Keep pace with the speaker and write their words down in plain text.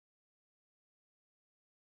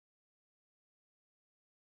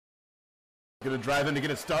Gonna drive in to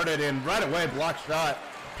get it started, and right away, block shot.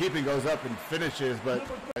 Peeping goes up and finishes, but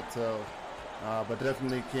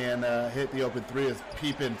definitely can hit the open three as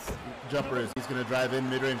Peepin's jumper is. He's gonna drive in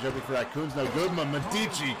mid-range jumper for Raccoons. No good, but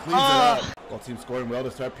Medici cleans it up. Both teams scoring well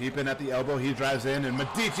to start. Peepin at the elbow. He drives in, and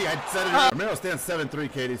Medici had set it up. Romero stands 7'3",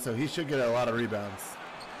 Katie, so he should get a lot of rebounds.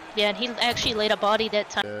 Yeah, and he actually laid a body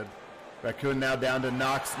that time. Good. Raccoon now down to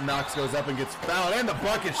Knox. Knox goes up and gets fouled, and the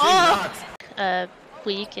bucket. Knox.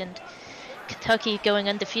 Week and Kentucky going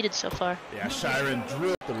undefeated so far. Yeah, Shiren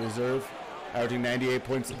drilled the reserve, averaging 98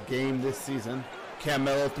 points a game this season.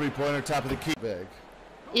 Camelo three-pointer, top of the key. Big.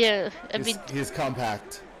 Yeah, I mean he's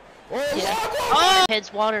compact.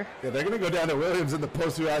 Heads water. Yeah, they're gonna go down to Williams in the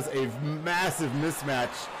post, who has a massive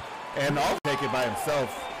mismatch, and I'll take it by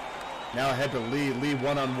himself. Now ahead to Lee. Lee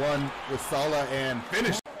one-on-one with Sala and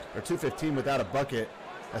finish. Or 2:15 without a bucket.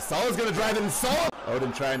 As Sala's gonna drive in. Sala.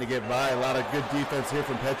 Odin trying to get by. A lot of good defense here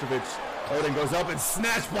from Petrovic. Odin goes up and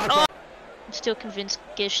snatch block. I'm still convinced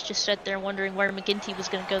Gish just sat there wondering where McGinty was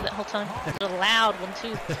going to go that whole time. A loud one,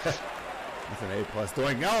 too. That's an A+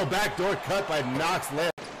 doing. Backdoor cut by Knox.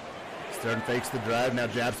 Stern fakes the drive. Now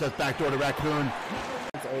jab sets backdoor to Raccoon.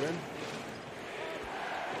 It's Odin.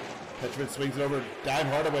 Petrovic swings it over. Dime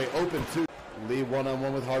Hardaway open, too. Lee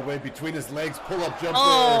one-on-one with Hardaway. Between his legs. Pull-up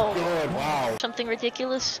jumper. Good. Wow. Something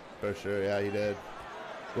ridiculous. For sure. Yeah, he did.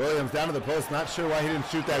 Williams down to the post. Not sure why he didn't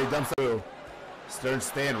shoot that. He dumps through. Stern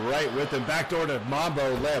staying right with him. Backdoor to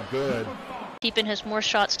Mambo. Layup good. Peepin has more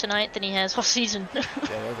shots tonight than he has all season. Yeah,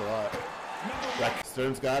 that's a lot.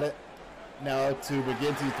 Stern's got it. Now to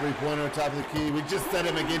McGinty. Three-pointer on top of the key. We just said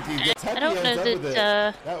it, McGinty. I don't know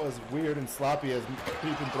that... That was weird and sloppy as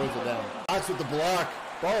Peepin throws it down. Knox with the block.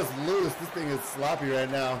 Ball is loose. This thing is sloppy right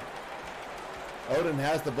now. Odin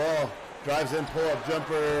has the ball. Drives in. Pull-up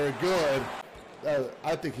jumper. Good.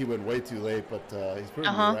 I think he went way too late, but he's pretty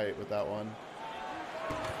right with that one.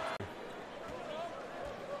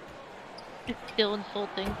 Killing the whole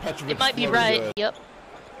thing. Petrovic it might be right. Good. Yep.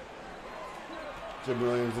 Jim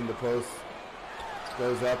Williams in the post.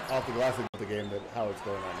 Goes up off the glass of the game, that how it's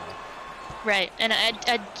going on now. Right, and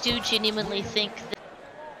I do genuinely think that.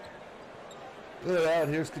 Look at that.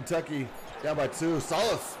 Here's Kentucky down by 2.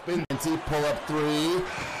 Solid spin. Pull up 3.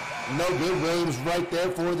 No good. Williams right there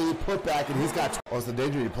for the putback, and he's got. Well, it's the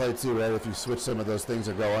danger you play too, right? If you switch some of those things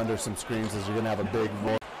or go under some screens, is you're gonna have a big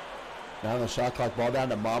void. Now on the shot clock, ball down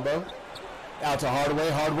to Mambo. Out to Hardaway.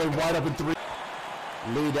 Hardaway wide open 3.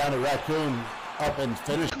 Lee down to Raccoon. Up and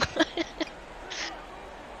finish.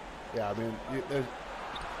 Yeah, I mean, there's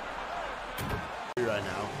right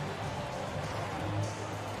now.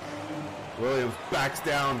 Williams backs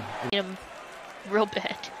down. Him real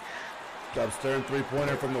bad. Dub Stern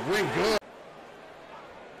three-pointer from the wing. Good.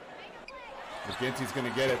 McGinty's going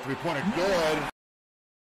to get it. Three-pointer. Good.